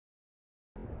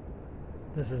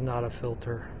This is not a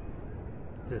filter.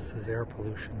 This is air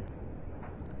pollution.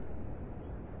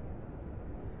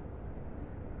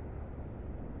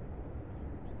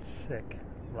 Sick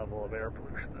level of air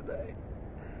pollution today.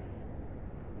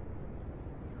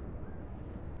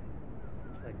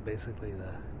 Like basically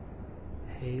the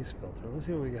haze filter. Let's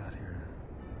see what we got here.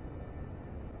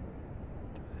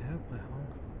 Do I have my home?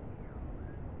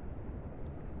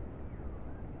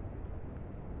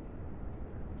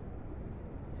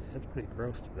 Yeah, it's pretty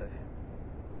gross today.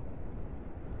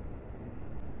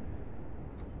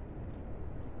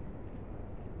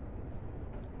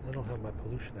 I don't have my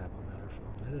pollution app on my other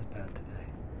phone. It is bad today.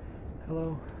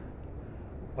 Hello?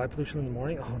 Why pollution in the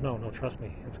morning? Oh, no, trust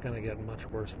me. It's going to get much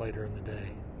worse later in the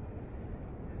day.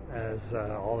 As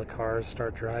all the cars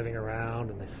start driving around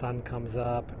and the sun comes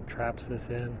up and traps this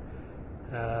in,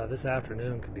 this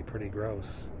afternoon could be pretty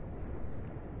gross.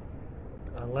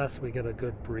 Unless we get a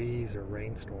good breeze or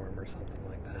rainstorm or something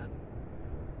like that.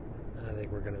 I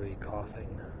think we're going to be coughing.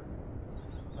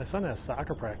 My son has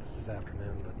soccer practice this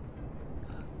afternoon, but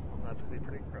that's going to be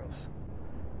pretty gross.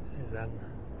 Is that...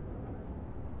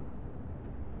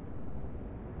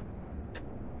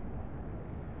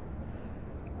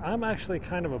 I'm actually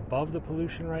kind of above the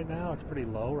pollution right now. It's pretty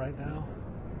low right now.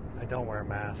 I don't wear a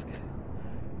mask.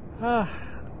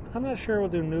 I'm not sure we'll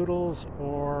do noodles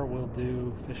or we'll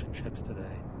do fish and chips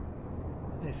today.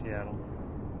 Hey, Seattle.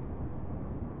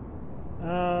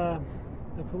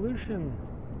 The pollution...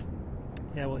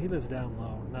 Yeah, well, he lives down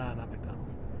low. Nah, not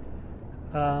McDonald's.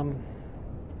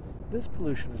 This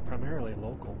pollution is primarily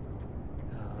local.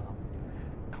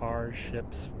 Cars,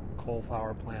 ships, coal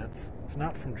power plants. It's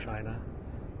not from China.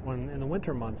 In the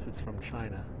winter months, it's from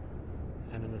China.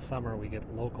 And in the summer, we get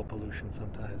local pollution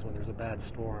sometimes. When there's a bad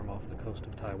storm off the coast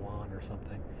of Taiwan or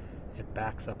something, it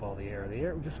backs up all the air.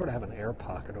 We just sort of have an air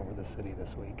pocket over the city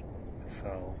this week.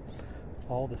 So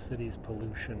all the city's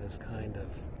pollution is kind of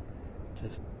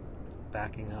just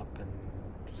backing up and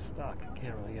stuck.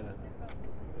 Can't really get it.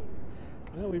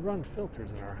 Well, we run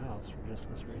filters in our house for just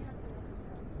this reason.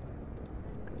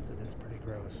 Because it is pretty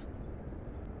gross.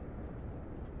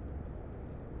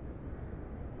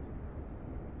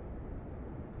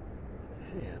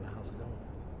 Hey, Anna, how's it going?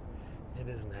 It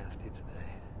is nasty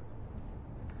today.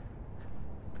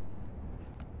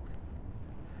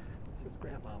 This is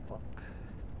Grandma Funk.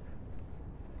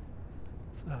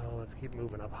 So let's keep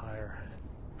moving up higher.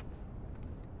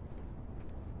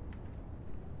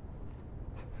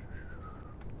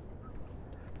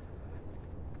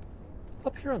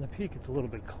 Up here on the peak, it's a little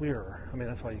bit clearer. I mean,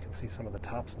 that's why you can see some of the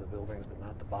tops of the buildings, but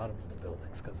not the bottoms of the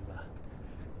buildings, because the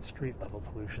street level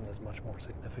pollution is much more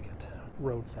significant.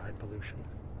 Roadside pollution.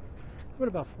 I'm at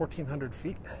about 1,400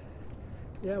 feet.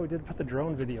 Yeah, we did put the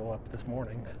drone video up this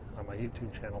morning on my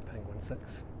YouTube channel, Penguin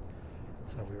 6.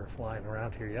 So we were flying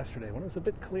around here yesterday when it was a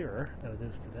bit clearer than it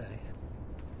is today.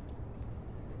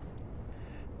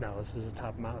 Now this is the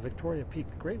top of Mount Victoria Peak.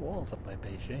 The Great Wall is up by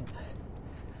Beijing.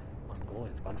 Mongolia,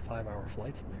 it's about a 5-hour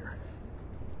flight from here.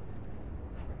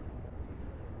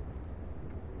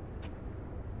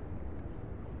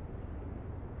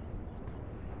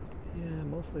 Yeah,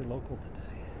 mostly local today.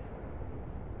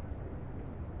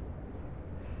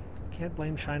 Can't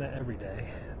blame China every day,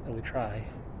 though we try.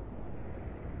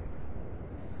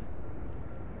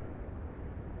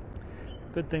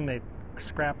 Good thing they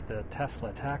scrapped the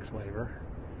Tesla tax waiver,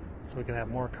 so we can have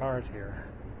more cars here.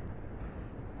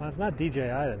 Well, it's not DJI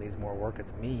that needs more work,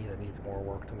 it's me that needs more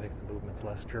work to make the movements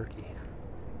less jerky.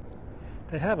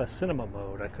 They have a cinema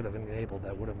mode I could have enabled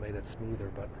that would have made it smoother,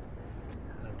 but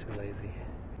I'm too lazy.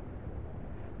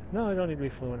 No, I don't need to be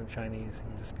fluent in Chinese. You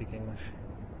can just speak English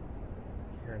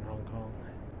here in Hong Kong.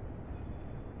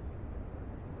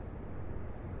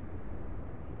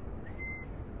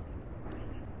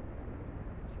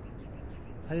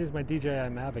 I used my DJI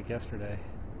Mavic yesterday.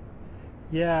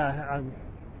 Yeah, I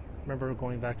remember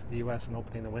going back to the US and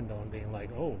opening the window and being like,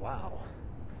 oh wow.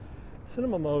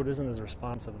 Cinema mode isn't as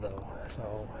responsive though,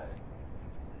 so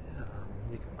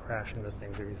you can crash into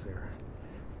things easier.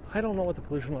 I don't know what the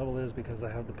pollution level is because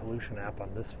I have the pollution app on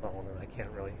this phone and I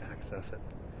can't really access it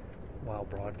while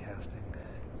broadcasting.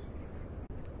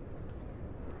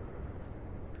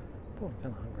 Oh, I'm kind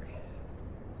of hungry.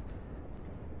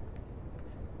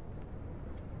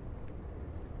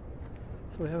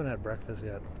 So we haven't had breakfast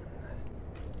yet.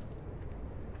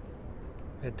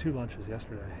 We had 2 lunches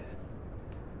yesterday.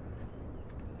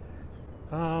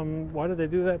 Why did they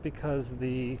do that? Because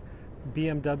the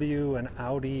BMW and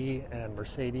Audi and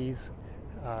Mercedes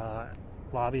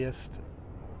lobbyists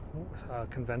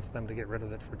convinced them to get rid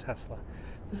of it for Tesla.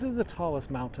 This is the tallest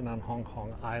mountain on Hong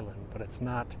Kong Island, but it's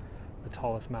not the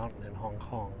tallest mountain in Hong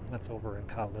Kong. That's over in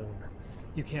Kowloon.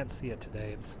 You can't see it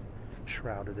today. It's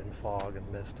shrouded in fog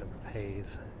and mist and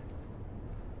haze.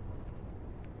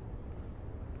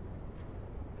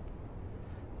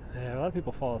 Yeah, a lot of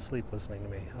people fall asleep listening to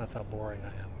me. That's how boring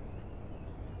I am.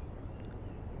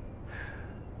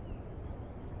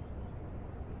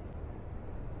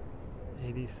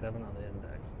 87 on the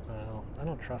index. Well, I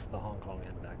don't trust the Hong Kong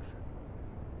index.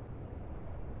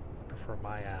 I prefer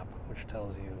my app, which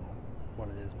tells you what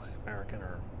it is by American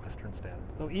or Western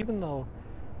standards.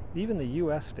 Even the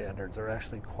US standards are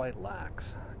actually quite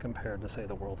lax compared to, say,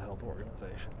 the World Health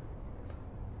Organization.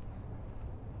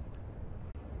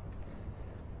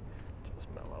 Just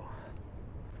mellow.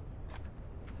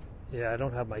 Yeah, I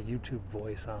don't have my YouTube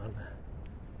voice on.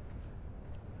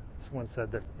 Someone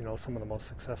said that, you know, some of the most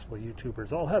successful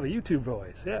YouTubers all have a YouTube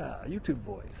voice. Yeah, a YouTube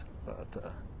voice. But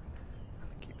I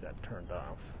keep that turned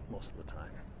off most of the time.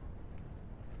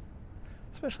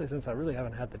 Especially since I really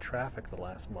haven't had the traffic the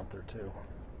last month or two.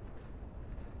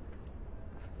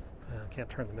 I can't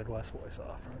turn the Midwest voice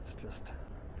off. It's just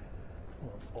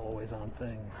almost always on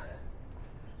thing.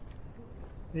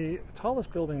 The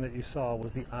tallest building that you saw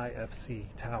was the IFC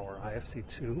Tower, IFC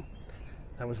 2.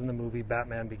 That was in the movie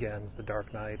Batman Begins, The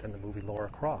Dark Knight, and the movie Lara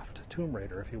Croft, Tomb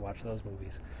Raider, if you watch those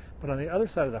movies. But on the other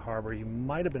side of the harbor, you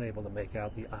might have been able to make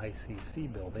out the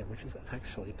ICC building, which is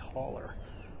actually taller,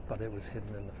 but it was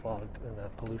hidden in the fog, in the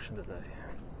pollution today.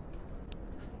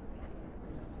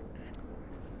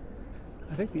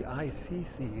 I think the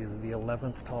ICC is the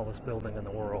 11th tallest building in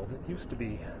the world. It used to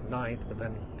be 9th, but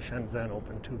then Shenzhen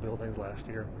opened 2 buildings last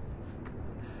year.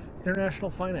 International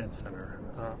Finance Center,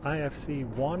 IFC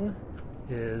 1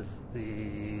 is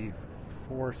the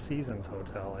Four Seasons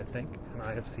Hotel, I think, and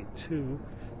IFC 2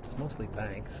 is mostly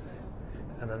banks,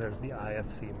 and then there's the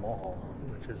IFC Mall,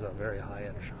 which is a very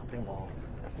high-end shopping mall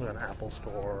with an Apple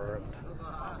store and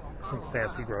some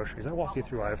fancy groceries. I walk you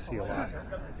through IFC a lot.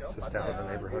 It's just down in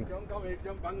the neighborhood.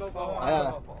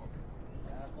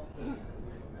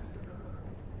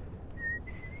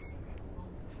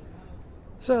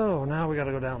 So now we got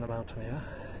to go down the mountain, yeah?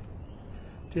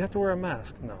 Do you have to wear a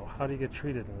mask? No. How do you get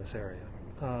treated in this area?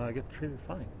 I get treated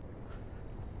fine.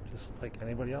 Just like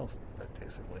anybody else,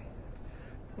 basically.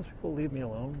 Most people leave me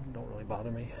alone, don't really bother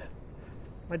me.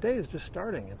 My day is just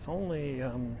starting. It's only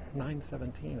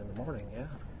 9:17 in the morning, yeah?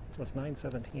 So it's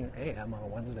 9:17 a.m. on a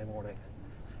Wednesday morning.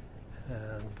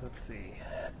 And let's see.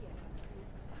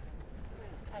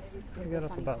 I got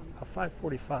up about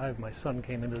 5:45. My son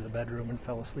came into the bedroom and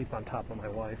fell asleep on top of my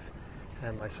wife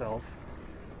and myself.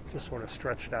 Just sort of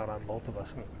stretched out on both of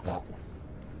us.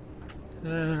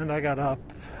 And I got up.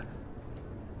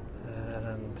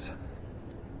 And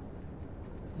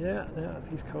yeah, the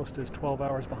East Coast is 12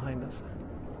 hours behind us.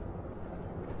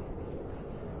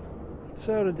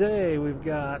 So today we've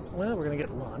got, well, we're going to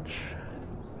get lunch.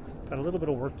 Got a little bit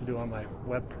of work to do on my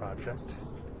web project.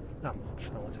 Not much,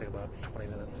 it'll only take about 20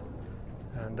 minutes.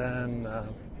 And then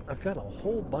I've got a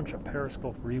whole bunch of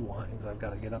Periscope rewinds I've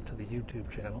got to get up to the YouTube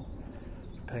channel,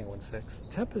 Penguin 6. The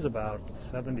temp is about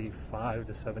 75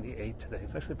 to 78 today.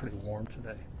 It's actually pretty warm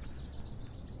today.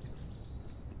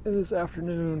 And this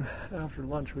afternoon, after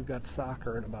lunch, we've got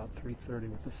soccer at about 3:30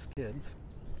 with the Skids.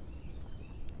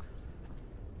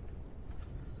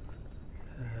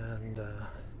 And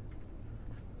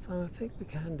so I think we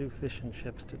can do fish and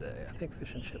chips today. I think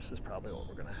fish and chips is probably what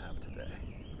we're going to have today.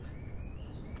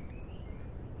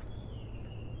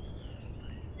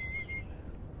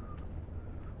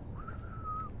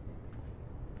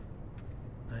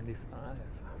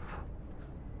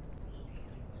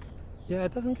 Yeah,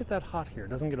 it doesn't get that hot here. It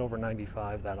doesn't get over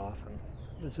 95 that often.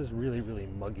 It's just really, really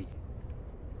muggy.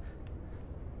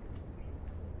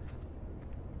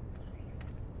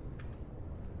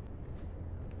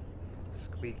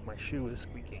 Squeak, my shoe is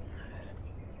squeaking.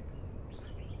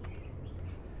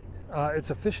 It's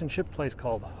a fish and chip place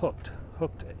called Hooked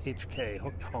HK,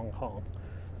 Hooked Hong Kong,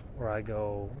 where I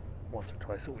go once or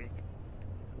twice a week.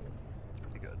 It's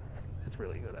pretty good. It's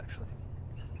really good, actually.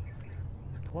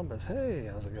 It's Columbus. Hey,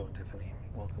 how's it going, Tiffany?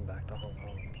 Welcome back to Hong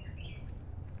Kong.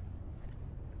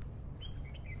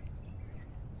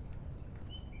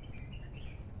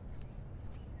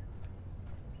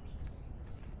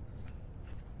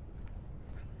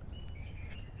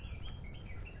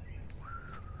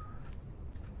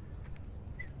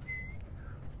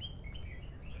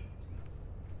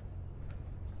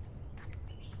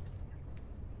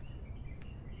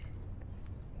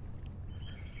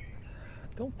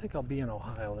 I don't think I'll be in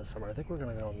Ohio this summer. I think we're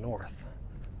going to go north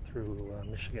through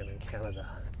Michigan and Canada,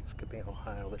 skipping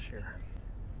Ohio this year.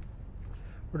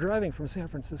 We're driving from San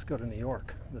Francisco to New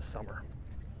York this summer.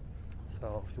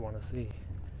 So if you want to see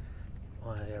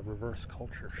my reverse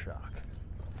culture shock,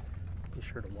 be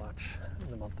sure to watch in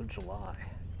the month of July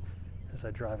as I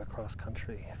drive across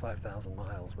country 5,000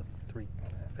 miles with 3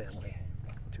 family,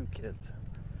 2 kids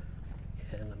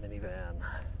in a minivan.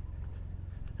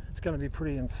 It's going to be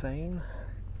pretty insane.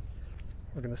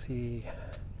 We're going to see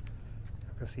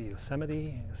Yosemite,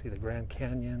 you're going to see the Grand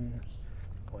Canyon,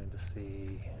 going to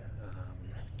see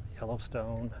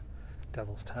Yellowstone,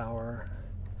 Devil's Tower,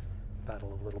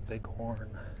 Battle of Little Bighorn,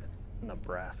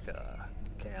 Nebraska,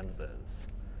 Kansas,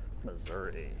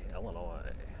 Missouri,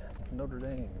 Illinois, Notre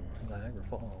Dame, Niagara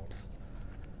Falls,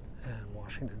 and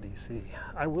Washington, D.C.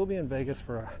 I will be in Vegas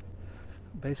for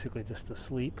basically just to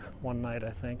sleep one night, I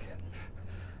think.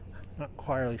 Not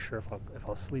quite really sure if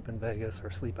I'll sleep in Vegas or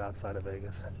sleep outside of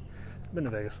Vegas. I've been to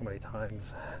Vegas so many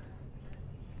times.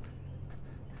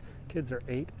 Kids are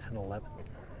 8 and 11.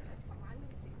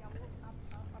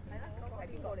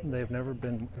 They've never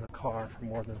been in a car for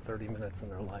more than 30 minutes in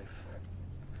their life.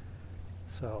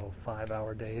 So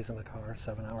 5-hour days in a car,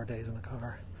 7-hour days in a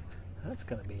car, that's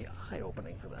going to be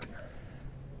eye-opening for them.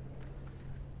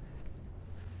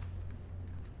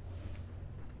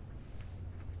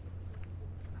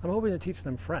 I'm hoping to teach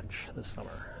them French this summer.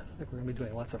 I think we're going to be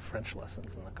doing lots of French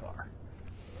lessons in the car.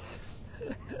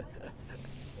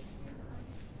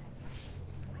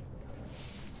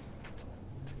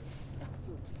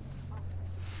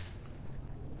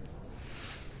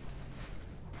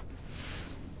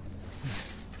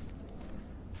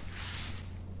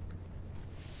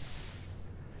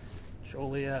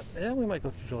 Joliet. Yeah, we might go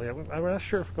through Joliet. I'm not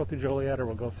sure if we'll go through Joliet or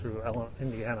we'll go through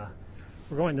Indiana.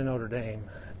 We're going to Notre Dame.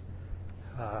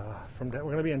 We're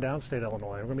going to be in downstate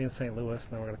Illinois. We're going to be in St. Louis,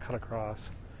 and then we're going to cut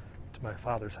across to my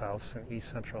father's house in east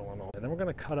central Illinois. And then we're going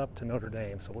to cut up to Notre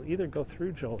Dame. So we'll either go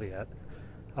through Joliet,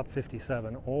 up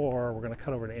 57, or we're going to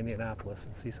cut over to Indianapolis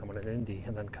and see someone in Indy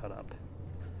and then cut up.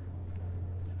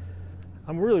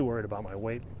 I'm really worried about my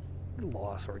weight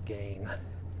loss or gain.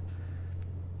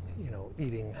 You know,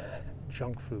 eating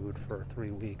junk food for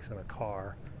 3 weeks in a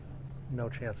car, no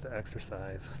chance to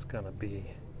exercise, is going to be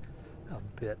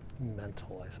a bit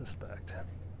mental, I suspect.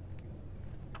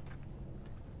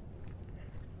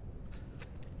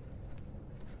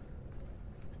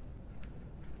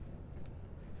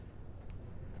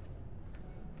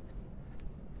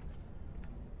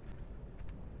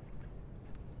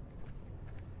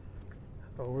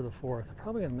 Over the 4th, I'm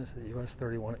probably going to miss it. US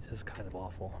 31 is kind of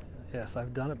awful. Yes,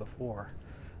 I've done it before.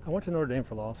 I went to Notre Dame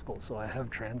for law school, so I have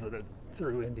transited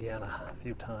through Indiana a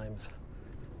few times.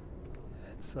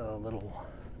 It's a little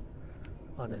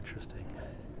uninteresting.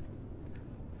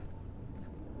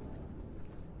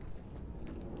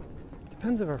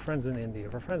 Depends if our friend's in India.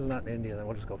 If our friend's not in India, then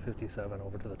we'll just go 57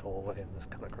 over to the tollway and just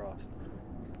cut across.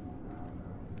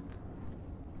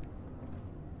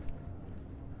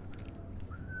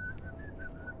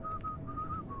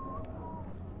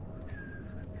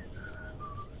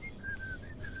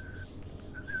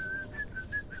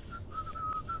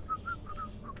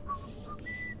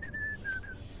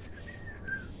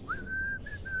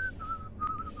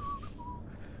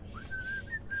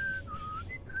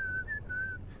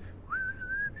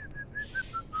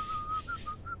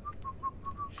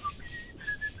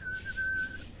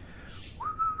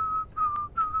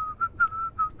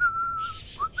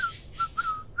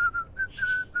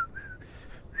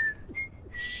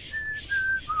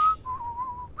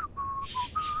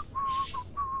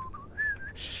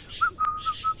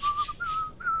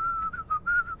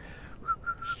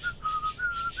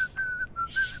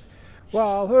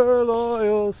 While her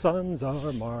loyal sons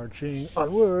are marching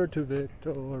onward to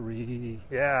victory.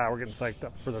 Yeah, we're getting psyched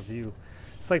up for the view.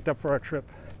 Psyched up for our trip.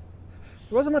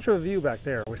 There wasn't much of a view back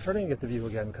there. We're starting to get the view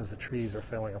again because the trees are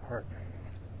falling apart.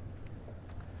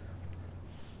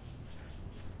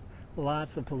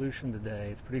 Lots of pollution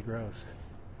today. It's pretty gross.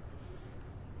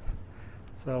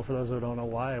 So for those who don't know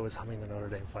why I was humming the Notre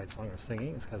Dame fight song or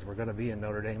singing, it's because we're going to be in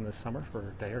Notre Dame this summer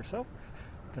for a day or so.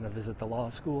 Going to visit the law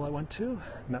school I went to,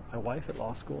 met my wife at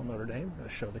law school in Notre Dame, going to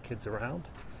show the kids around,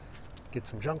 get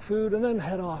some junk food, and then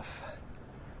head off.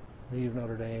 Leave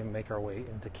Notre Dame, make our way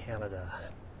into Canada,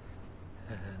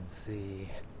 and see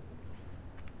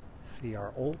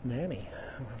our old nanny,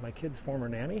 my kid's former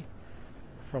nanny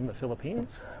from the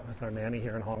Philippines. Was our nanny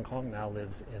here in Hong Kong, now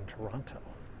lives in Toronto.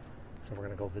 So we're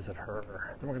going to go visit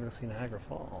her. Then we're going to go see Niagara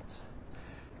Falls.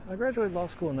 I graduated law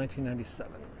school in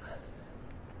 1997.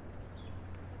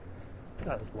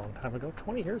 God, that was a long time ago.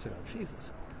 20 years ago. Jesus.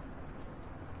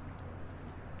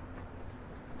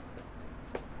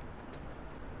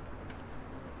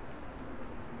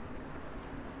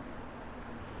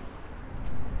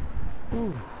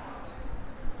 Ooh.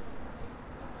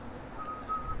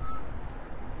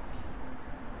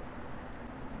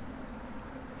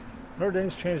 Notre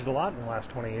Dame's changed a lot in the last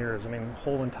 20 years. I mean,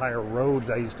 whole entire roads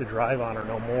I used to drive on are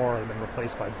no more, have been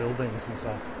replaced by buildings and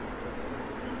stuff.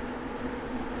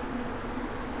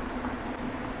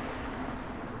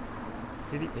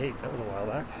 '88, that was a while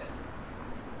back.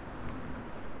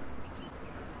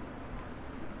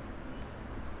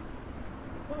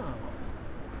 Wow.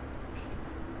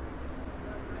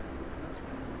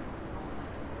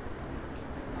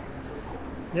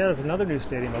 Yeah, there's another new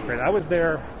stadium upgrade. I was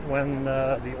there when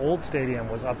the old stadium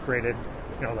was upgraded,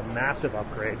 you know, the massive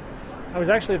upgrade. I was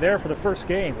actually there for the first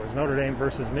game. It was Notre Dame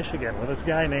versus Michigan, with this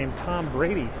guy named Tom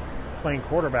Brady playing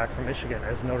quarterback for Michigan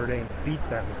as Notre Dame beat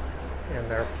them in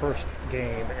their first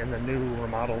game in the new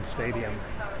remodeled stadium.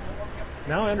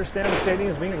 Now I understand the stadium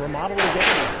is being remodeled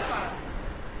again.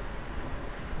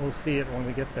 We'll see it when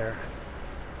we get there.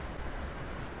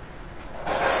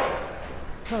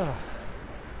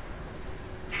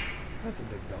 That's a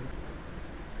big dump.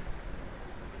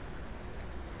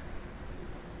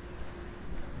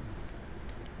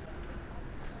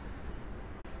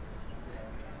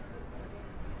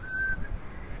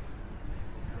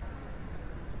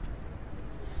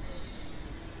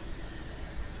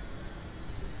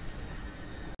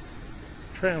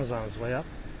 Tram's on its way up.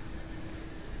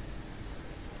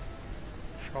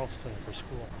 Charleston for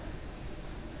school.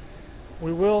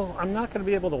 I'm not going to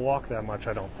be able to walk that much,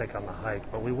 I don't think, on the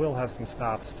hike, but we will have some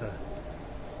stops to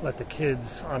let the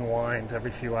kids unwind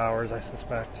every few hours, I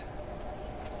suspect.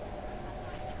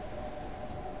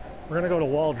 We're going to go to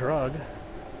Wall Drug.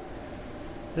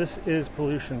 This is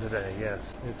pollution today,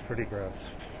 yes. It's pretty gross.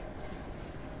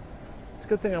 It's a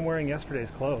good thing I'm wearing yesterday's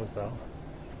clothes, though.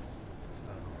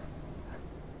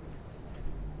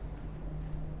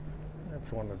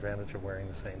 That's one advantage of wearing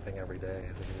the same thing every day,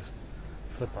 is if you just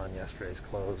flip on yesterday's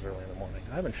clothes early in the morning.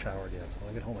 I haven't showered yet, so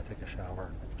when I get home I take a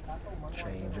shower and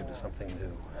change into something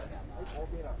new.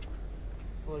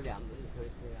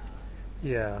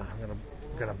 Yeah, we're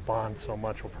gonna bond so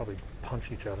much we'll probably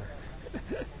punch each other.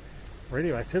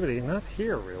 Radioactivity, not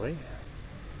here really.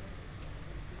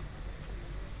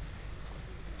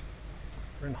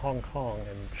 We're in Hong Kong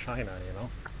and China, you know.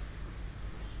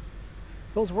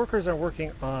 Those workers are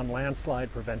working on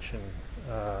landslide prevention.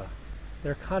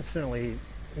 They're constantly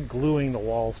gluing the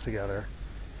walls together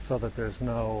so that there's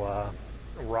no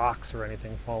rocks or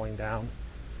anything falling down.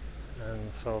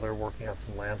 And so they're working on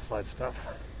some landslide stuff.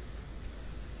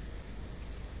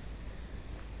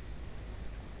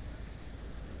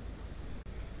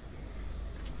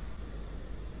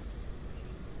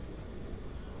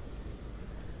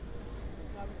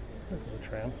 There's a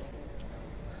tram.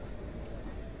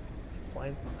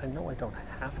 I know I don't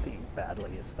have to eat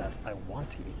badly, it's that I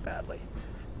want to eat badly.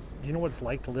 Do you know what it's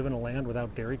like to live in a land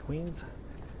without Dairy Queens?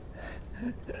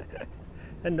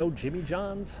 And no Jimmy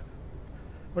John's?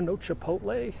 Or no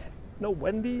Chipotle? No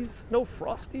Wendy's? No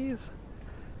Frosties?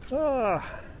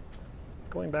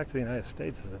 Going back to the United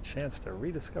States is a chance to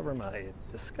rediscover my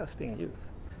disgusting youth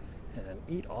and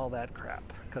eat all that crap.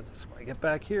 Because when I get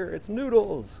back here, it's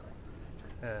noodles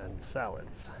and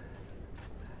salads.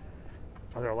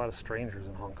 Are there a lot of strangers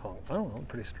in Hong Kong? I don't know,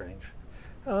 pretty strange.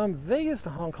 Vegas to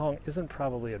Hong Kong isn't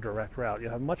probably a direct route.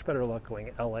 You'll have much better luck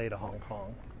going LA to Hong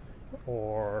Kong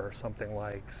or something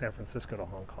like San Francisco to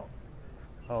Hong Kong.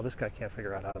 Oh, this guy can't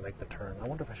figure out how to make the turn. I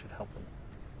wonder if I should help him.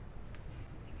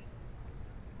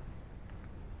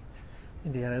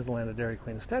 Indiana is the land of Dairy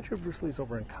Queen. The statue of Bruce Lee's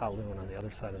over in Kowloon on the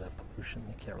other side of that pollution.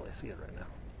 You can't really see it right now.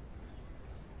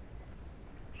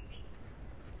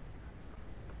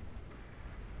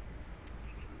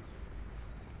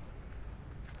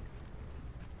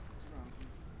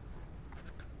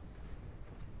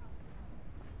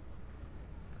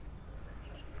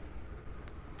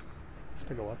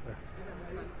 To go up there.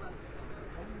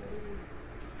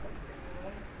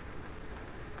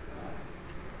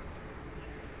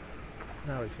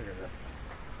 Now he's figured it out.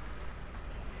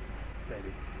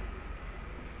 Maybe.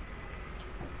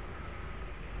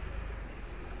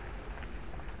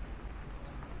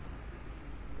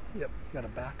 Yep, you gotta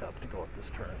back up to go up this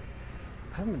turn.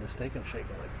 I haven't been to Steak and Shake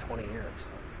in like 20 years.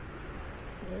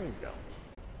 There you go.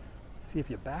 See, if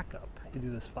you back up, you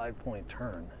do this 5-point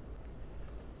turn,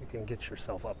 you can get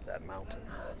yourself up that mountain.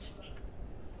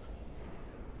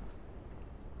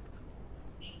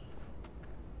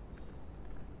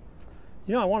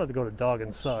 You know, I wanted to go to Dog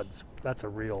and Suds. That's a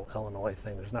real Illinois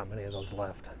thing. There's not many of those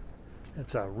left.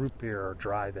 It's a root beer or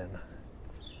drive-in.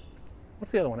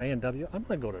 What's the other one? A&W? I'm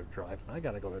gonna go to drive-in. I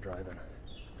gotta go to drive-in.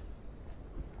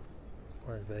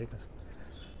 We're in Vegas.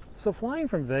 So flying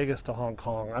from Vegas to Hong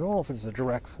Kong, I don't know if it's a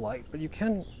direct flight, but you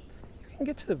can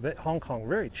get to Hong Kong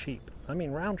very cheap. I mean,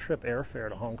 round-trip airfare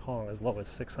to Hong Kong as low as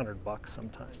 $600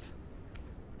 sometimes.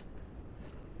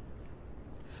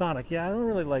 Sonic, yeah, I don't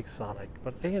really like Sonic,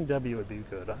 but A&W would be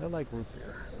good. I like root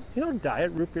beer. You know,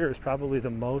 Diet root beer is probably the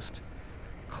most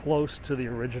close to the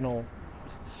original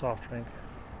soft drink.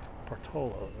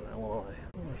 Portolo's in Illinois.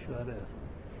 I'm not sure that is.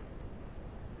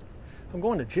 I'm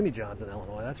going to Jimmy John's in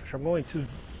Illinois, that's for sure. I'm going to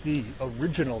the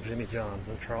original Jimmy John's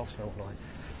in Charleston, Illinois.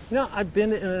 You know, I've been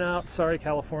to In-N-Out, sorry,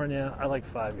 California. I like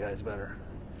Five Guys better.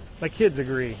 My kids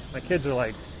agree. My kids are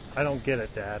like, I don't get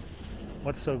it, Dad.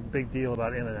 What's so big deal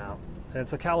about In-N-Out? And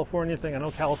it's a California thing. I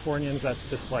know Californians, that's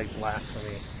just like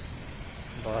blasphemy.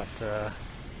 But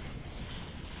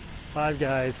Five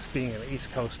Guys, being an East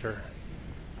Coaster.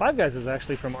 Five Guys is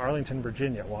actually from Arlington,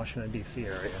 Virginia, Washington, D.C.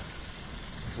 area.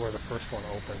 Is where the first one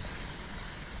opened.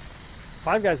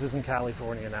 Five Guys is in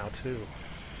California now, too.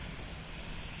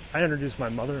 I introduced my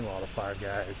mother-in-law to Five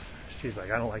Guys. She's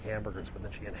like, I don't like hamburgers, but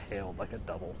then she inhaled like a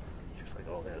double. She was like,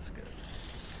 oh, that's good.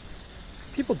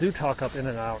 People do talk up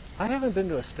In-N-Out. I haven't been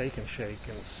to a Steak and Shake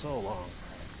in so long.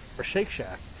 Or Shake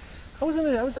Shack. I was in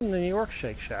the New York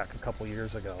Shake Shack a couple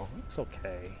years ago. It's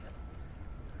okay.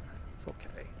 It's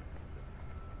okay.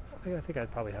 I think I'd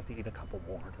probably have to eat a couple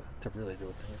more to really do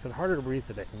a thing. Is it harder to breathe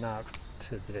today? Not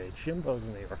today. Jimbo's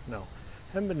in New York. No.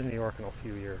 Haven't been to New York in a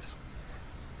few years.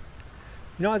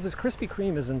 You know, as this Krispy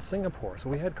Kreme is in Singapore, so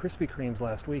we had Krispy Kremes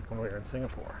last week when we were in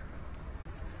Singapore.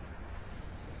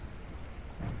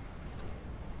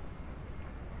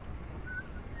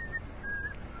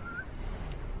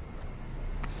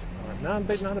 So,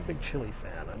 not a big chili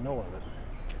fan. I know of it.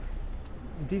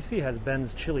 DC has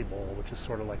Ben's Chili Bowl, which is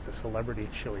sort of like the celebrity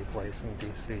chili place in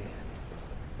DC.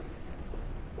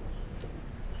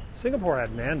 Singapore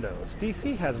had Nando's.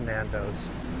 DC has Nando's.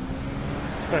 I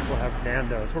suspect we'll have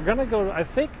Nando's. We're gonna go, I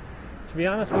think, to be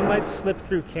honest, we might slip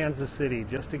through Kansas City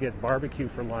just to get barbecue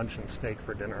for lunch and steak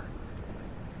for dinner.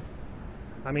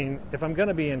 I mean, if I'm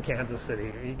gonna be in Kansas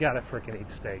City, you gotta frickin' eat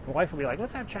steak. My wife will be like,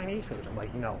 let's have Chinese food. I'm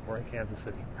like, no, we're in Kansas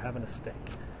City. We're having a steak.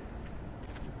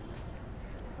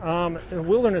 The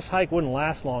wilderness hike wouldn't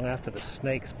last long after the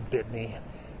snakes bit me,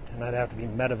 and I'd have to be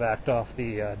medevaced off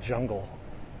the jungle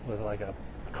with like a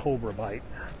cobra bite.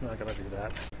 I'm not gonna do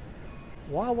that.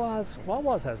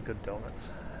 Wawa's has good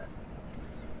donuts.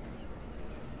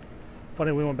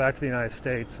 Funny, we went back to the United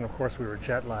States, and of course we were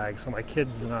jet lagged, so my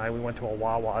kids and I, we went to a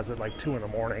Wawa's at like 2 in the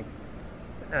morning.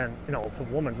 And, you know, if a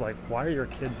woman's like, why are your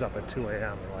kids up at 2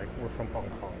 a.m.? We're like, we're from Hong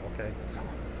Kong, okay? So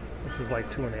this is like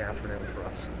 2 in the afternoon for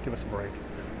us. Give us a break.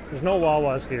 There's no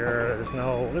Wawa's here,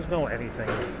 there's no anything.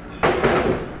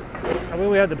 I mean,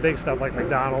 we had the big stuff like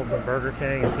McDonald's and Burger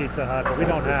King and Pizza Hut, but we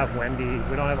don't have Wendy's,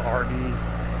 we don't have Arby's,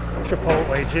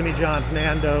 Chipotle, Jimmy John's,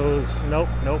 Nando's, nope.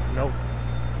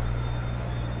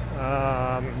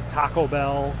 Taco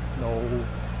Bell, no.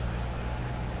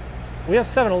 We have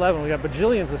 7-Eleven, we got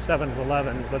bajillions of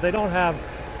 7-Elevens, but they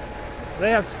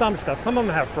have some stuff. Some of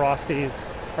them have Frosties,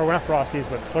 or not Frosties,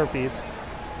 but Slurpees,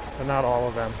 but not all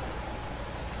of them.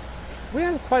 We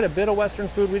have quite a bit of Western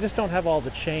food. We just don't have all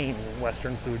the chain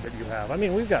Western food that you have. I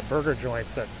mean, we've got burger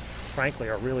joints that, frankly,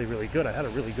 are really, really good. I had a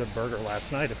really good burger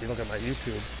last night, if you look at my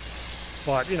YouTube.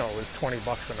 But, you know, it was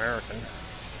 $20 American.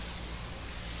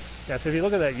 Yeah, so if you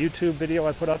look at that YouTube video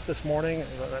I put up this morning,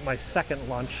 my second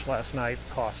lunch last night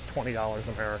cost $20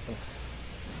 American.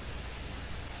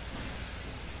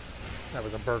 That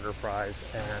was a burger, fries,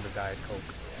 and a Diet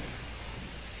Coke.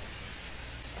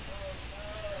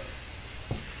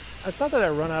 It's not that I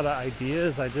run out of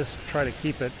ideas, I just try to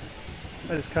keep it.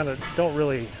 I just kind of don't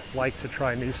really like to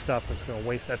try new stuff that's going to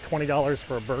waste that $20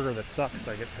 for a burger that sucks.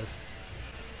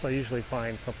 So I usually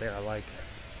find something I like.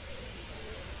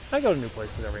 I go to new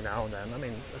places every now and then. I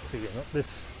mean, let's see.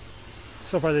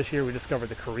 So far this year we discovered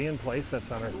the Korean place.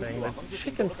 That's on our thing. The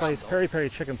chicken place, Peri Peri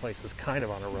chicken place, is kind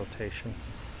of on a rotation.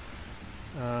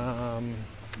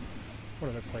 What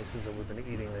other places that we've been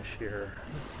eating this year?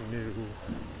 That's new.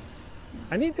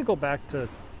 I need to go back to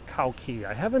Khao Ki.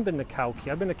 I haven't been to Khao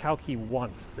Ki. I've been to Khao Ki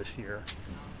once this year,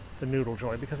 the noodle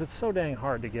joint, because it's so dang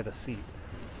hard to get a seat.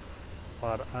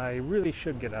 But I really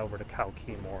should get over to Khao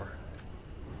Ki more.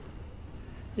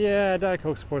 Yeah, Diet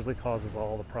Coke supposedly causes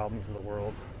all the problems in the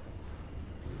world.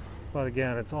 But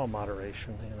again, it's all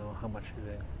moderation, you know, how much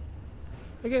you do.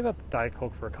 I gave up Diet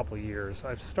Coke for a couple of years.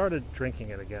 I've started drinking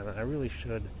it again, and I really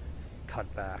should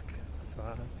cut back. So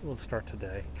we'll start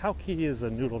today. Khao Ki is a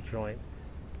noodle joint.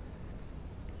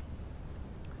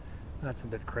 That's a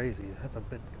bit crazy. That's a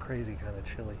bit crazy kind of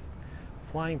chili.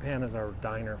 Flying Pan is our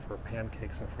diner for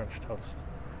pancakes and French toast.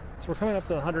 So we're coming up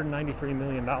to the $193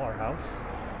 million house,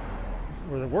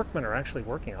 where the workmen are actually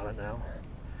working on it now.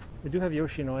 We do have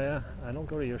Yoshinoya. I don't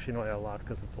go to Yoshinoya a lot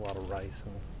because it's a lot of rice,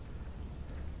 and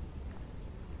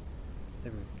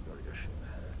maybe we can go to Yoshinoya.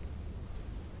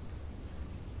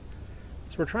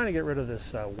 So we're trying to get rid of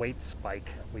this weight spike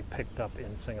we picked up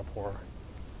in Singapore.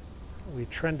 We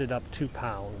trended up 2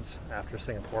 pounds after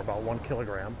Singapore, about 1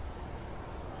 kilogram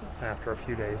after a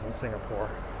few days in Singapore.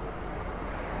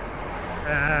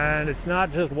 And it's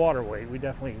not just water weight. We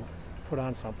definitely put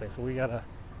on something, so we gotta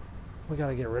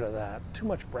get rid of that. Too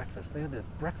much breakfast. They had the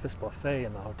breakfast buffet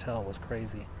in the hotel, was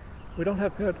crazy. We don't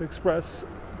have Panda Express.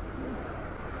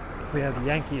 We have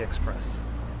Yankee Express.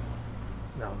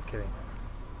 No, I'm kidding.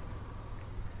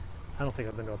 I don't think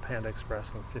I've been to a Panda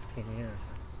Express in 15 years.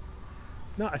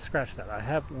 No, I scratched that. I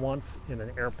have once in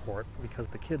an airport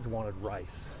because the kids wanted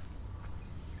rice.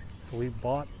 So we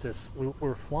bought this. We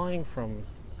were flying from,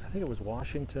 I think it was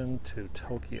Washington to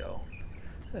Tokyo,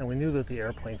 and we knew that the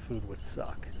airplane food would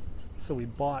suck. So we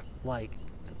bought like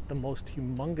the most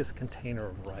humongous container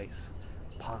of rice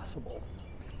possible.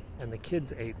 And the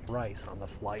kids ate rice on the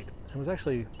flight. It was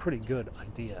actually a pretty good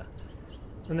idea.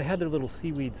 And they had their little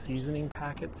seaweed seasoning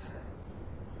packets.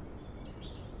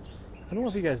 I don't know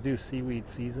if you guys do seaweed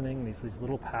seasoning, these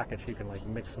little packets you can like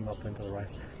mix them up into the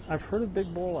rice. I've heard of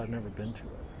Big Bowl, I've never been to it.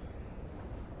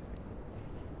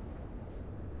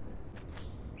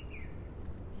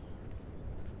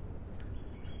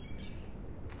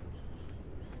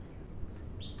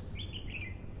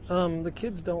 The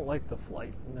kids don't like the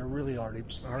flight, and they're really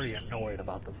already annoyed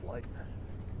about the flight.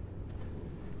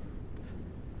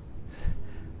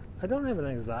 I don't have an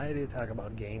anxiety attack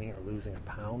about gaining or losing a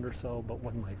pound or so, but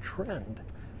when my trend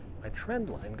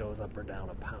line goes up or down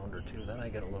a pound or two, then I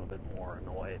get a little bit more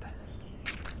annoyed.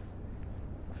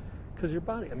 Because your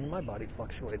body, I mean, my body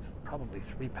fluctuates probably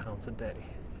 3 pounds a day.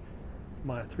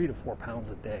 My 3 to 4 pounds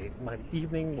a day. My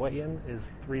evening weigh-in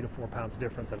is 3 to 4 pounds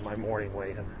different than my morning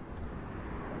weigh-in.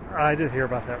 I did hear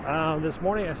about that. This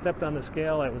morning I stepped on the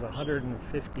scale. It was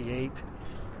 158,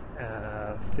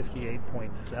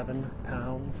 58.7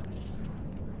 pounds.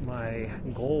 My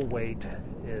goal weight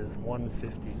is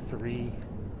 153.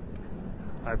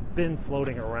 I've been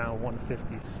floating around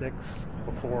 156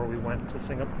 before we went to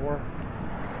Singapore.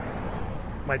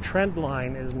 My trend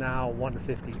line is now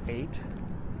 158.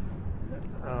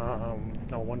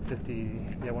 No,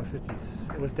 150, yeah,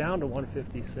 150, it was down to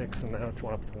 156 and now it's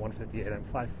went up to 158. I'm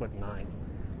 5'9"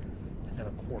 and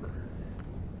a quarter.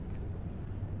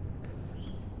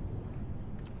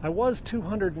 I was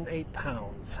 208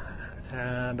 pounds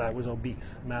and I was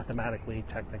obese, mathematically,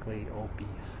 technically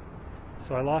obese.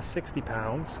 So I lost 60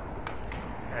 pounds,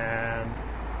 and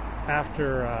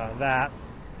after that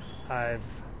I've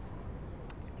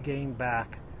gained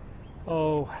back,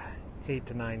 8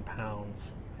 to 9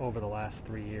 pounds over the last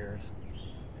 3 years.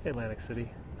 Atlantic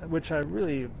City, which I've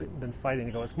really been fighting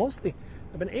to go. It's mostly,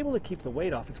 I've been able to keep the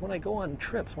weight off. It's when I go on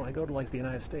trips, when I go to like the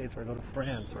United States or I go to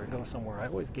France or I go somewhere, I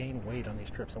always gain weight on these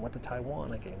trips. I went to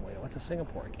Taiwan, I gained weight. I went to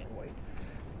Singapore, I gained weight.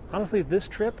 Honestly, this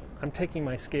trip, I'm taking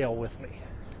my scale with me.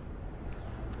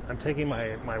 I'm taking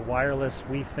my wireless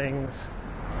WeThings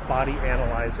body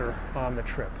analyzer on the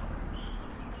trip.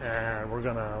 And we're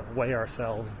gonna weigh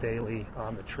ourselves daily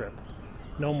on the trip.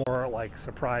 No more like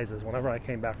surprises. Whenever I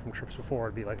came back from trips before,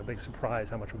 it'd be like a big surprise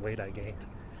how much weight I gained.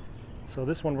 So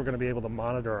this one we're gonna be able to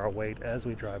monitor our weight as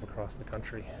we drive across the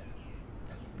country.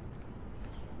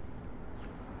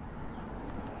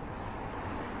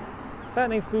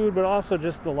 Fattening food, but also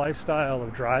just the lifestyle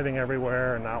of driving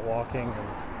everywhere and not walking, and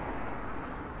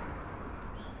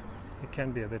it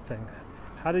can be a big thing.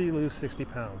 How did you lose 60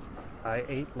 pounds? I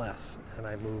ate less and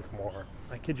I moved more.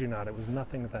 I kid you not, it was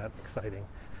nothing that exciting.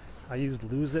 I used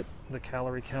Lose It, the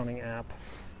calorie counting app,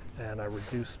 and I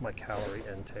reduced my calorie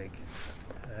intake.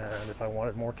 And if I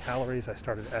wanted more calories, I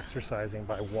started exercising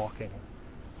by walking,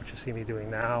 which you see me doing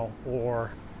now,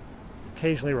 or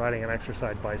occasionally riding an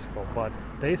exercise bicycle. But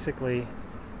basically,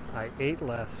 I ate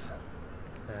less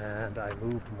and I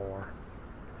moved more.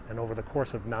 And over the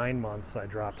course of 9 months, I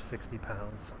dropped 60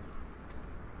 pounds.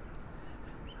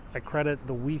 I credit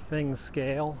the WeThings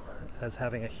scale as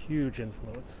having a huge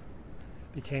influence.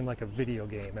 It became like a video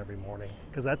game every morning,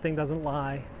 because that thing doesn't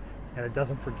lie and it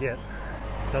doesn't forget.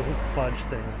 It doesn't fudge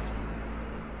things.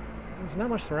 There's not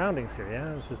much surroundings here, yeah?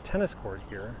 There's a tennis court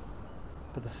here,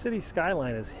 but the city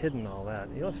skyline has hidden all that.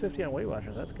 You know, it's 50 on Weight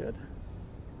Watchers, that's good.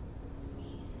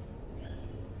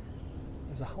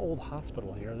 There's an old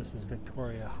hospital here. This is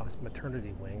Victoria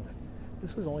Maternity Wing.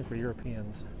 This was only for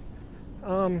Europeans.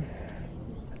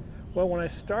 Well, when I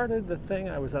started the thing,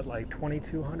 I was at like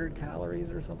 2,200 calories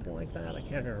or something like that. I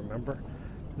can't even remember.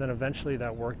 Then eventually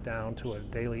that worked down to a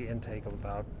daily intake of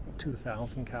about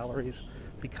 2,000 calories.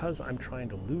 Because I'm trying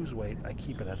to lose weight, I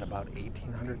keep it at about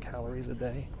 1,800 calories a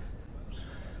day.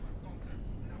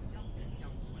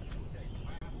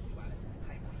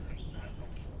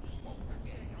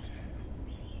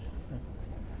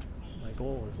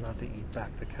 goal is not to eat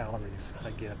back the calories I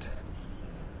get.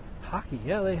 Hockey,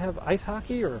 yeah, they have ice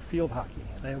hockey or field hockey.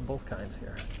 They have both kinds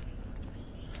here.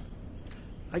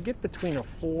 I get between a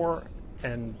 4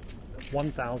 and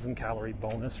 1,000 calorie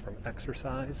bonus from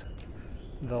exercise,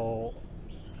 though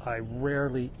I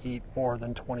rarely eat more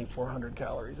than 2,400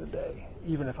 calories a day.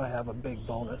 Even if I have a big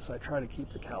bonus, I try to keep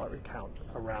the calorie count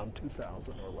around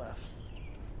 2,000 or less.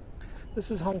 This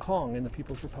is Hong Kong in the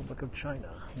People's Republic of China.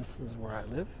 This is where I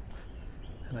live,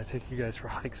 and I take you guys for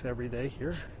hikes every day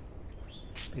here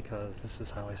because this is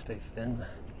how I stay thin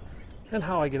and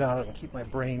how I get out and keep my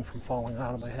brain from falling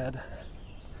out of my head.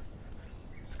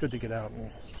 It's good to get out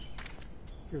and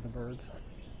hear the birds.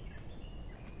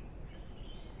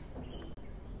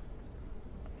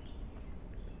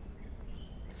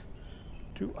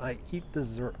 Do I eat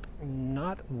dessert?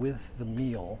 Not with the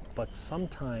meal, but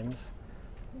sometimes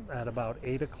at about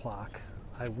 8 o'clock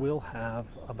I will have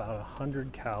about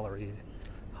 100 calories,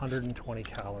 120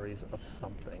 calories of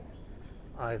something.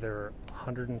 Either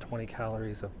 120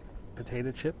 calories of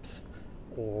potato chips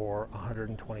or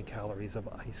 120 calories of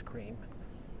ice cream.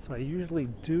 So I usually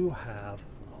do have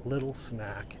a little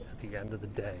snack at the end of the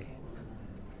day.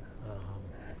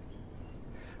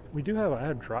 We do have,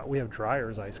 we have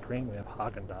Dreyer's ice cream, we have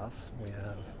Haagen-Dazs, we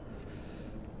have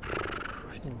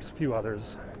a few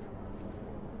others.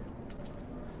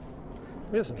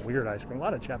 We have some weird ice cream, a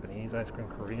lot of Japanese ice cream,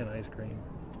 Korean ice cream,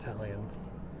 Italian.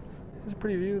 Here's a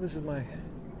pretty view.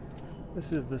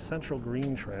 This is the Central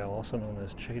Green Trail, also known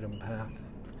as Chatham Path.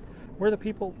 Where the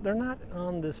people, they're not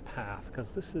on this path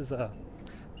because this is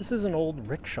an old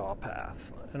rickshaw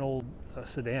path, an old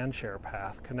sedan chair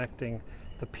path connecting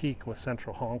the peak with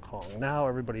central Hong Kong. Now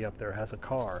everybody up there has a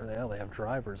car. They have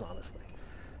drivers, honestly.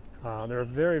 There are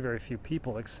very, very few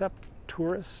people except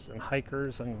tourists and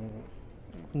hikers and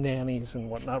nannies and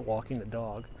whatnot walking the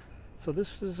dog. So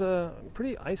this is a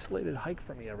pretty isolated hike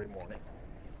for me every morning.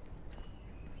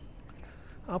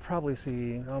 I'll probably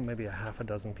see maybe a half a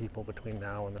dozen people between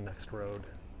now and the next road.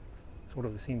 So what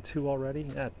have we seen, 2 already?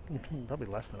 Yeah, probably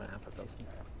less than a half a dozen,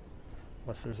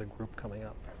 unless there's a group coming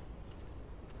up.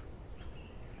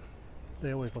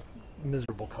 They always look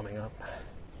miserable coming up.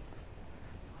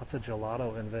 Lots of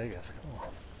gelato in Vegas.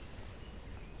 Cool.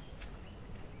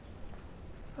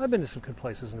 I've been to some good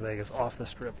places in Vegas off the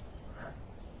strip.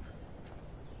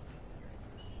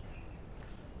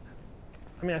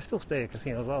 I mean, I still stay at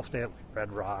casinos. I'll stay at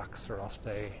Red Rocks, or I'll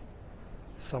stay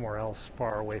somewhere else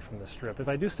far away from the strip. If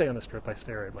I do stay on the strip, I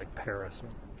stay at like Paris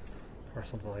or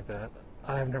something like that.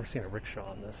 I have never seen a rickshaw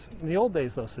on this. In the old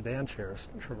days, though, sedan chairs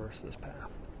traverse this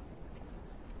path.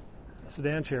 A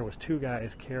sedan chair was 2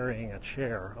 guys carrying a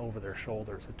chair over their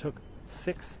shoulders. It took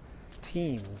 6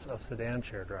 teams of sedan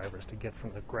chair drivers to get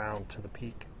from the ground to the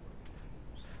peak.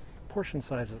 Portion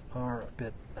sizes are a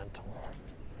bit mental.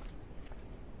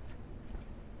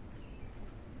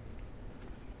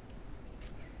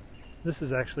 This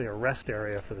is actually a rest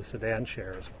area for the sedan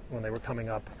chairs. When they were coming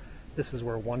up, this is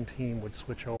where one team would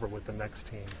switch over with the next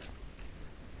team.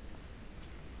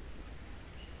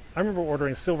 I remember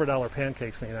ordering silver dollar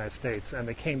pancakes in the United States, and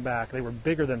they came back. They were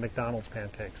bigger than McDonald's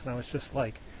pancakes, and I was just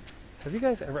like, have you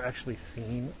guys ever actually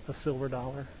seen a silver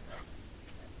dollar?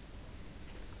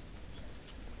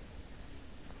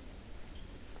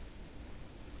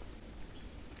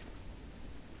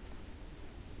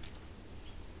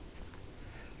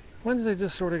 Wednesday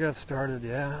just sort of got started,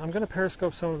 yeah. I'm going to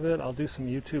Periscope some of it. I'll do some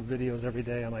YouTube videos every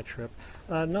day on my trip.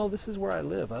 No, this is where I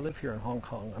live. I live here in Hong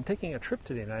Kong. I'm taking a trip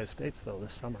to the United States, though,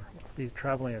 this summer. I'll be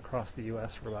traveling across the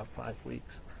U.S. for about 5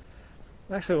 weeks.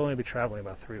 Actually, I'll only be traveling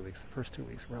about 3 weeks. The first 2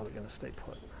 weeks, we're probably going to stay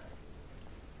put.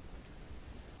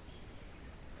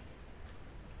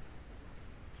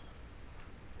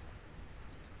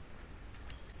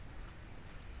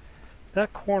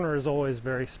 That corner is always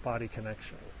very spotty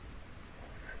connection.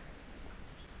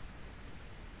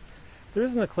 There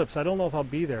is an eclipse. I don't know if I'll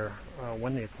be there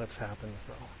when the eclipse happens,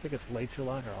 though. I think it's late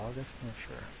July or August. I'm not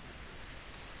sure.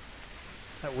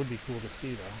 That would be cool to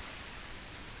see,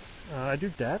 though. I do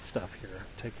dad stuff here.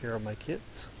 Take care of my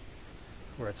kids.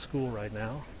 We're at school right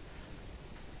now.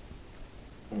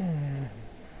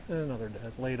 Another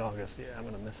dad. Late August. Yeah, I'm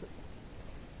going to miss it.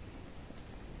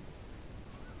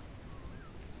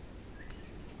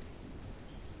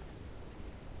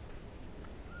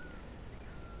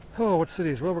 Oh, what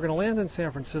cities? Well, we're going to land in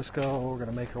San Francisco. We're going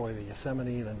to make our way to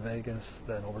Yosemite, then Vegas,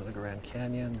 then over to the Grand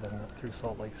Canyon, then through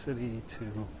Salt Lake City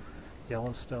to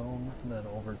Yellowstone, then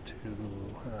over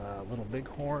to Little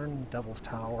Bighorn, Devil's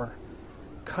Tower,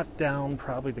 cut down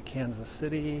probably to Kansas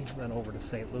City, then over to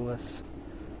St. Louis,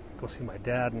 go see my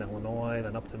dad in Illinois,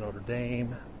 then up to Notre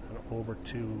Dame, and over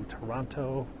to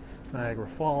Toronto, Niagara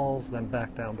Falls, then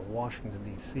back down to Washington,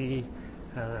 D.C.,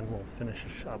 and then we'll finish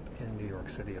up in New York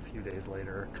City a few days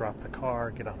later, drop the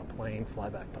car, get on a plane, fly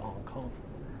back to Hong Kong.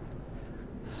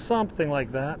 Something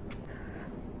like that.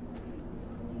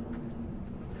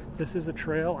 This is a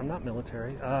trail. I'm not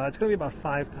military. It's going to be about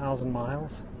 5,000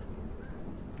 miles.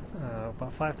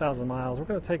 About 5,000 miles. We're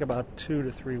going to take about 2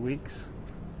 to 3 weeks.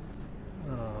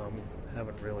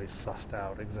 Haven't really sussed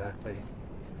out exactly.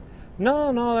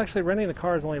 No, actually renting the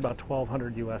car is only about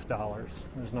 $1,200 US.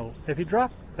 There's no, if you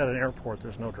drop at an airport,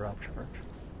 there's no drop charge.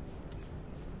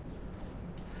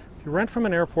 If you rent from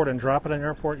an airport and drop at an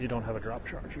airport, you don't have a drop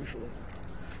charge usually.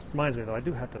 Reminds me though, I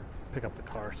do have to pick up the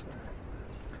car, so.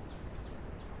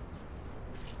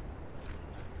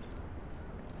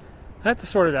 I have to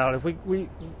sort it out. If we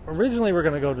originally were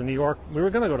going to go to New York, we were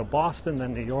going to go to Boston,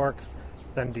 then New York,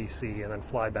 then DC, and then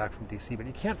fly back from DC. But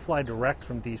you can't fly direct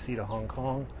from DC to Hong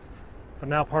Kong. But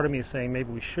now part of me is saying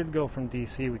maybe we should go from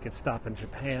DC. We could stop in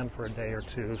Japan for a day or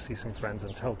two, see some friends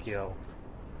in Tokyo.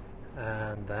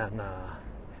 And then,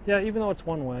 yeah, even though it's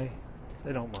one way,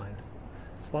 they don't mind.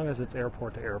 As long as it's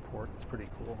airport to airport, it's pretty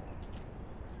cool.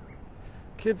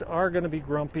 Kids are going to be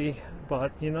grumpy,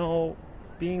 but you know,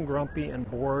 being grumpy and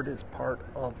bored is part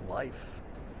of life.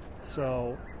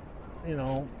 So, you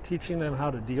know, teaching them how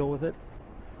to deal with it.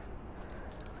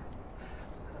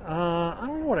 I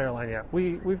don't know what airline yet.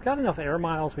 We've got enough air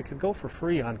miles. We could go for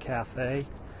free on Cathay,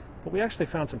 but we actually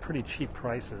found some pretty cheap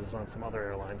prices on some other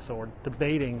airlines. So we're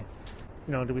debating,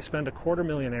 you know, do we spend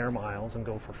 $250,000 air miles and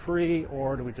go for free,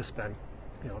 or do we just spend,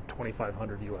 you know,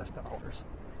 $2,500 US.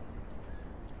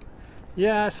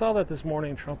 Yeah, I saw that this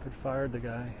morning. Trump had fired the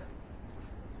guy.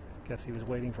 Guess he was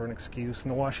waiting for an excuse.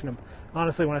 And the Washington,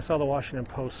 honestly, when I saw the Washington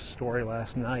Post story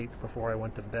last night before I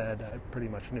went to bed, I pretty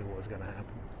much knew what was going to happen.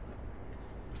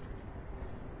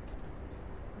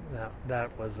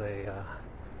 That was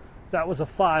a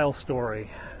file story.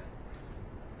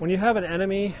 When you have an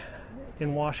enemy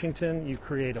in Washington, you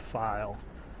create a file,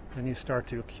 and you start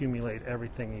to accumulate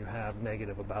everything you have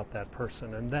negative about that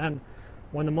person. And then,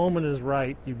 when the moment is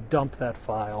right, you dump that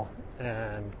file,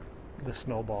 and the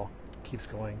snowball keeps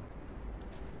going.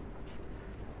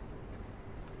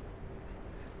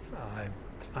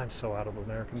 I'm so out of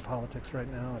American politics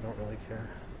right now, I don't really care.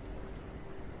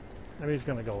 I mean, he's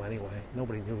going to go anyway.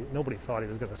 Nobody thought he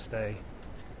was going to stay.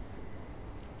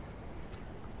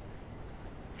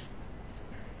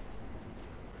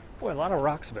 Boy, a lot of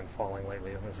rocks have been falling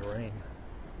lately in this rain.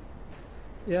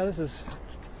 Yeah, this is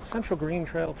Central Green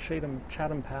Trail,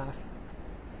 Chatham Path.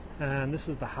 And this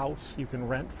is the house you can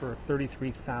rent for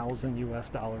 $33,000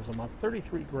 US a month.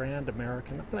 33 grand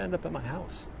American. I'm going to end up at my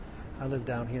house. I live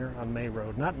down here on May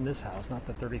Road. Not in this house, not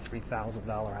the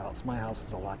 $33,000 house. My house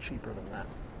is a lot cheaper than that.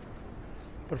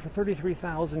 But for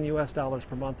 $33,000 US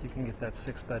per month, you can get that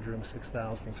 6-bedroom,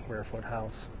 6,000 square foot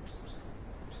house.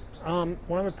 When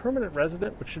I'm a permanent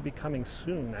resident, which should be coming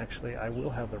soon, actually, I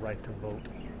will have the right to vote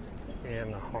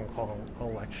in Hong Kong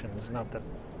elections. Not that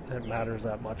it matters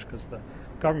that much, because the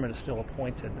government is still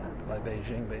appointed by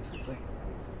Beijing, basically.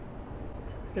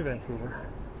 Hey, Vancouver.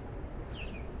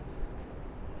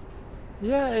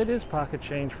 Yeah, it is pocket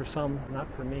change for some,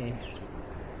 not for me.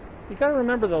 You got to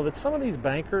remember, though, that some of these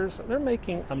bankers, they're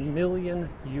making $1 million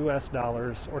US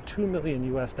or $2 million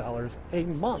US a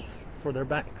month for their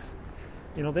banks.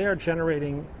 You know, they are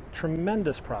generating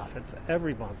tremendous profits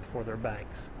every month for their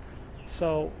banks.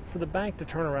 So for the bank to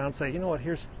turn around and say, you know what,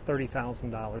 here's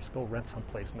 $30,000, go rent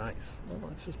someplace nice. Well,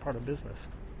 that's just part of business.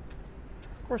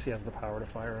 Of course he has the power to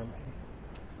fire him.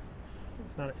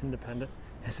 It's not independent.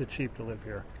 Is it cheap to live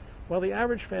here? Well, the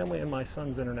average family in my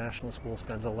son's international school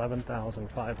spends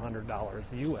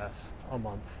 $11,500 US a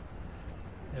month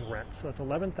in rent. So that's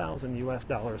 $11,000 US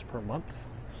per month.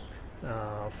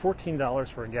 $14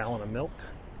 for a gallon of milk.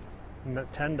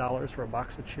 $10 for a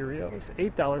box of Cheerios.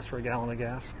 $8 for a gallon of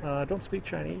gas. Don't speak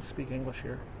Chinese, speak English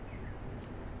here.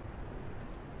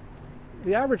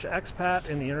 The average expat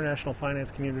in the international finance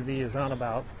community is on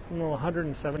about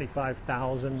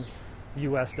 $175,000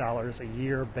 US a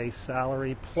year base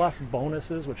salary, plus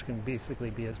bonuses, which can basically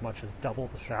be as much as double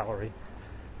the salary.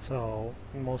 So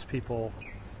most people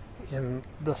in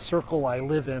the circle I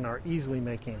live in are easily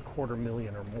making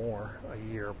 $250,000 or more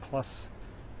a year, plus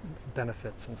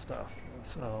benefits and stuff.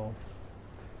 So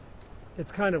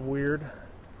it's kind of weird.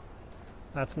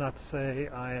 That's not to say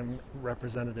I am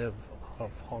representative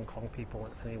of Hong Kong people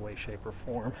in any way, shape, or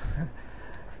form.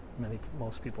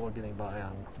 Most people are getting by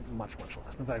on much, much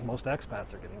less. In fact, most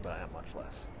expats are getting by on much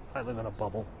less. I live in a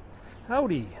bubble.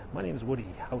 Howdy, my name is Woody.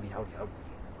 Howdy, howdy, howdy.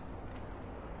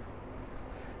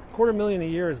 $250,000 a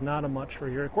year is not a much for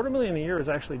here. $250,000 a year is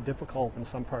actually difficult in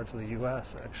some parts of the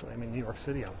U.S. Actually, I mean, New York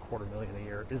City on $250,000 a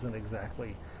year isn't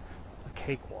exactly a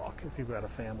cakewalk if you've got a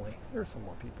family. There's some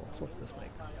more people. So what's this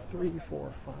make? 3,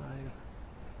 4, 5,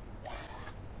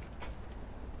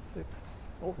 6.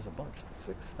 Oh, there's a bunch.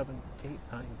 6, 7, 8,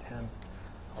 9, 10,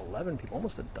 11 people.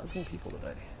 Almost a dozen people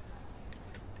today.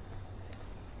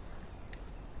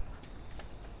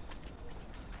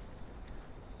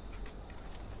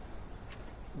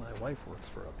 My wife works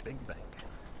for a big bank.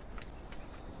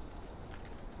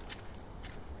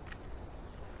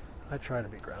 I try to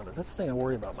be grounded. That's the thing I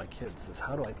worry about my kids, is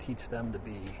how do I teach them to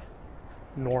be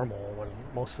normal when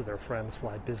most of their friends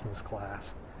fly business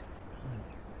class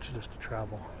just to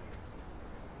travel.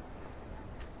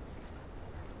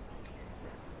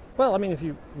 Well, I mean, if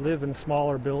you live in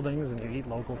smaller buildings and you eat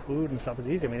local food and stuff, it's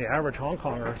easy. I mean, the average Hong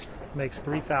Konger makes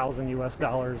 $3,000 US,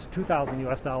 $2,000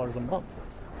 US a month.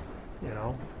 You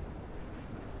know,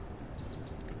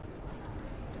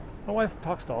 my wife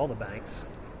talks to all the banks.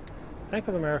 Bank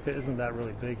of America isn't that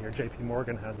really big here. JP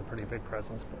Morgan has a pretty big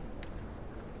presence, but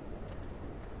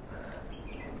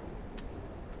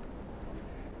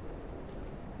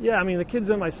yeah, I mean, the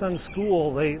kids in my son's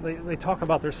school, they talk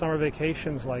about their summer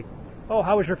vacations like, oh,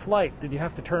 how was your flight? Did you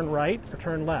have to turn right or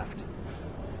turn left?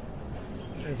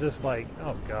 It's just like,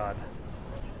 oh God.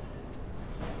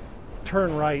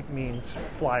 Turn right means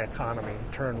fly economy.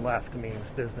 Turn left means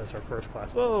business or first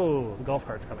class. Whoa, the golf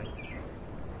cart's coming.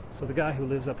 So the guy who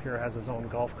lives up here has his own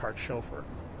golf cart chauffeur.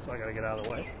 So I gotta get out of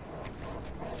the way.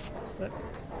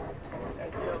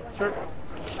 Sure.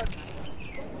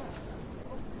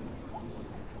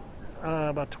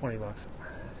 About 20 bucks.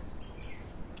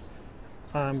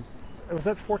 It was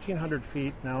at 1,400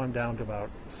 feet. Now I'm down to about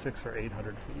 600 or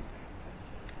 800 feet.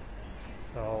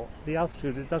 So the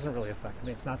altitude, it doesn't really affect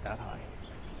me. It's not that high.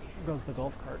 There goes the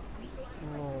golf cart.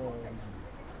 Oh.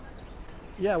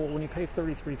 Yeah, well, when you pay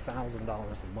 $33,000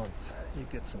 a month, you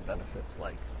get some benefits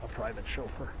like a private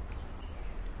chauffeur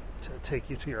to take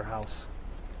you to your house.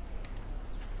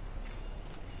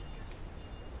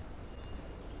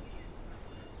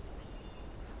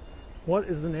 What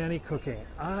is the nanny cooking?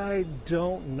 I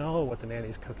don't know what the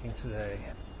nanny's cooking today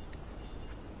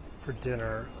for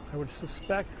dinner. I would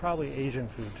suspect probably Asian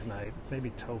food tonight,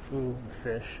 maybe tofu and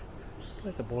fish. I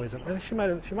think the boys are, she might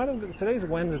have, today's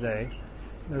Wednesday.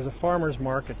 There's a farmer's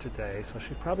market today, so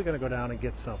she's probably going to go down and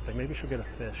get something. Maybe she'll get a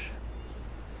fish.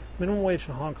 Minimum wage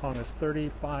in Hong Kong is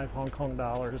 35 Hong Kong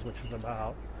dollars, which is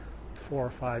about 4 or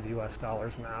 5 US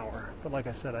dollars an hour. But like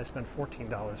I said, I spent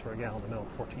 $14 for a gallon of milk,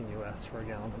 14 US for a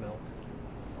gallon of milk.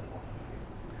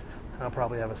 I'll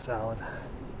probably have a salad.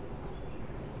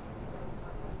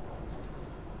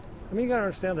 I mean, you gotta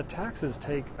understand the taxes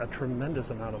take a tremendous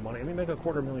amount of money. I mean, make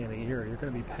 $250,000 a year, you're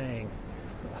gonna be paying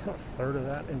a third of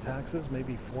that in taxes,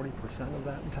 maybe 40% of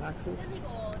that in taxes.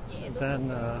 And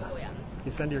then if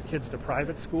you send your kids to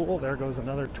private school, there goes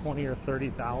another 20 or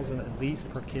 30,000 at least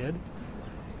per kid.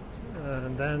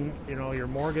 And then, you know, your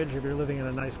mortgage, if you're living in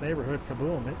a nice neighborhood,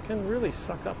 kaboom, it can really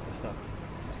suck up the stuff.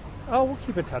 Oh, we'll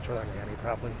keep in touch with our nanny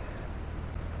probably.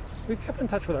 We kept in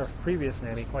touch with our previous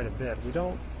nanny quite a bit. We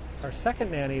don't, our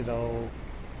second nanny though,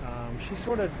 she's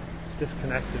sort of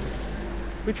disconnected.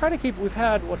 We try to keep, we've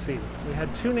had, let's see, we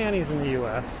had 2 nannies in the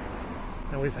US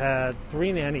and we've had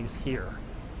 3 nannies here.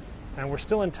 And we're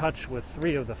still in touch with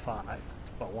 3 of the 5.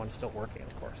 Well, one's still working,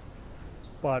 of course.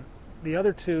 But the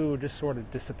other 2 just sort of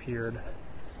disappeared.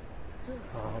 You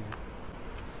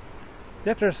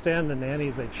have to understand the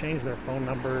nannies, they change their phone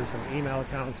numbers and email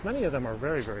accounts. Many of them are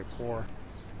very, very poor.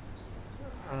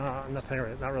 I'm not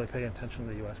really paying attention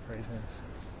to the U.S. craziness.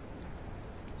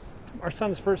 Our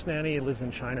son's first nanny lives in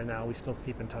China now. We still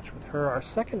keep in touch with her. Our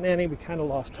second nanny we kind of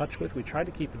lost touch with. We tried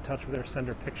to keep in touch with her, send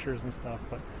her pictures and stuff,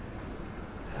 but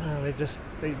they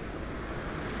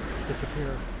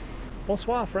disappear.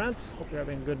 Bonsoir, France. Hope you're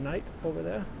having a good night over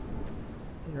there.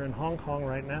 You're in Hong Kong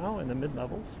right now, in the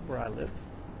mid-levels, where I live.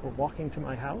 We're walking to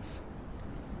my house,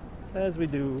 as we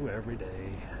do every day.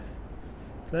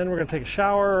 Then we're going to take a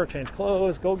shower, change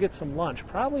clothes, go get some lunch.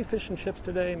 Probably fish and chips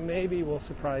today. Maybe we'll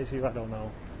surprise you. I don't know.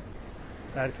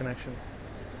 Bad connection.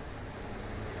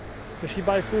 Does she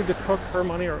buy food to cook her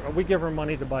money, or we give her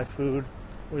money to buy food?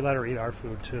 We let her eat our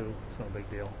food too. It's no big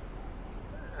deal.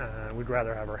 We'd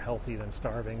rather have her healthy than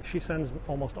starving. She sends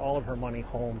almost all of her money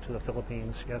home to the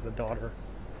Philippines. She has a daughter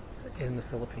in the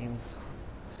Philippines.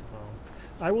 So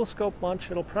I will scope lunch.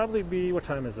 It'll probably be, what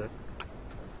time is it?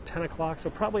 10 o'clock, so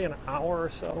probably an hour or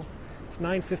so. It's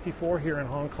 9:54 here in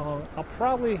Hong Kong. I'll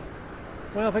probably,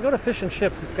 well, if I go to fish and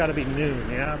chips, it's got to be noon,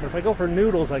 yeah? But if I go for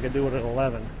noodles, I could do it at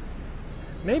 11.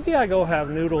 Maybe I go have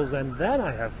noodles and then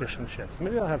I have fish and chips.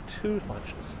 Maybe I'll have 2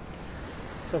 lunches.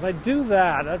 So if I do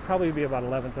that, that'd probably be about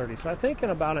 11:30. So I think in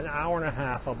about an hour and a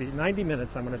half, 90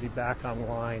 minutes, I'm going to be back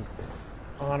online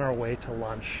on our way to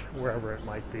lunch, wherever it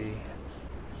might be.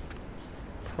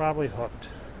 Probably Hooked.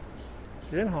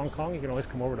 If you're in Hong Kong, you can always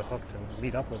come over to Hooked and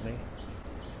meet up with me.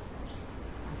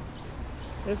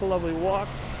 It's a lovely walk.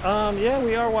 Yeah,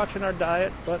 we are watching our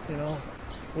diet, but you know,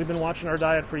 we've been watching our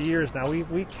diet for years now.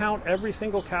 We count every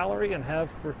single calorie and have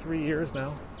for 3 years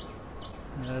now,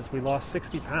 as we lost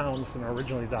 60 pounds in our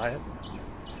original diet.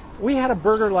 We had a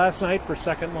burger last night for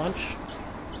second lunch.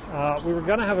 We were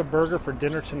going to have a burger for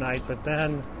dinner tonight, but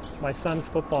then my son's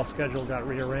football schedule got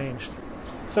rearranged.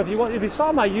 So if you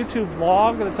saw my YouTube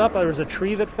vlog that's up, there was a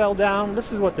tree that fell down.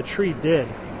 This is what the tree did.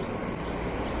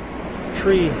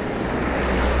 Tree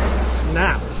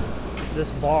snapped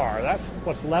this bar. That's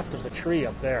what's left of the tree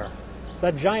up there. So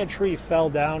that giant tree fell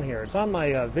down here. It's on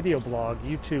my video blog,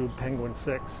 YouTube Penguin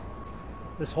 6.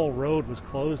 This whole road was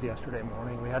closed yesterday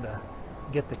morning. We had to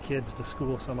get the kids to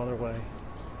school some other way.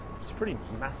 It's pretty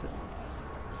massive.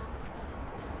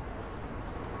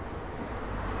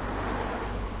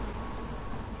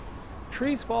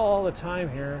 Trees fall all the time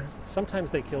here. Sometimes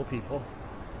they kill people.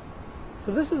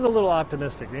 So this is a little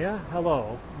optimistic. Yeah,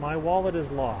 hello, my wallet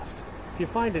is lost. If you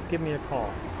find it, give me a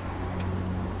call.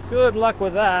 Good luck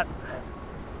with that.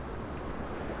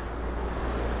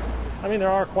 I mean,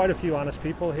 there are quite a few honest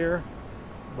people here,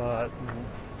 but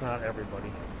it's not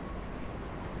everybody.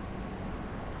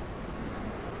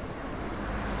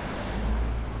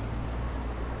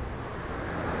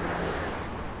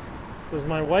 Does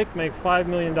my wife make $5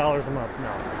 million a month?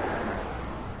 No.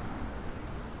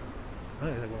 I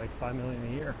think they make $5 million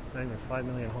a year. Not even $5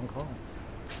 million in Hong Kong.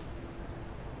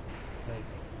 Maybe.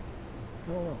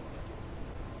 I don't know.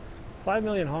 5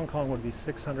 million Hong Kong would be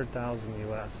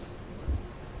 600,000 US.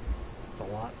 It's a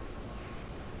lot.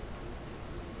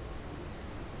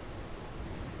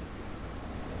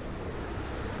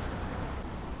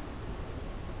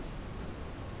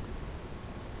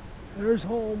 There's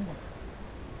home.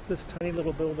 This tiny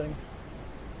little building.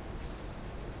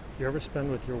 You ever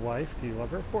spend with your wife? Do you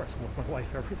love her? Of course, I'm with my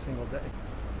wife every single day.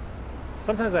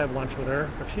 Sometimes I have lunch with her,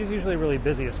 but she's usually really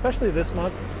busy, especially this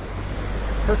month.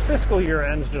 Her fiscal year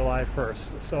ends July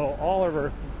 1st, so all of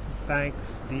her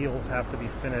bank's deals have to be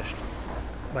finished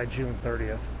by June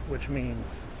 30th, which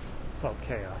means, well,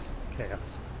 chaos.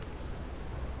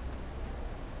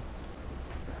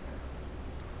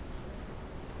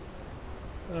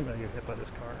 I'm gonna get hit by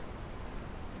this car.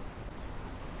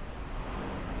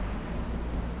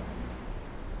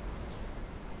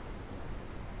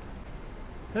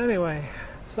 Anyway,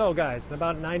 so guys, in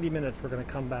about 90 minutes we're going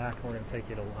to come back and we're going to take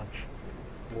you to lunch.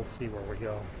 We'll see where we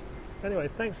go. Anyway,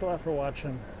 thanks a lot for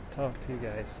watching. Talk to you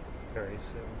guys very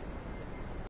soon.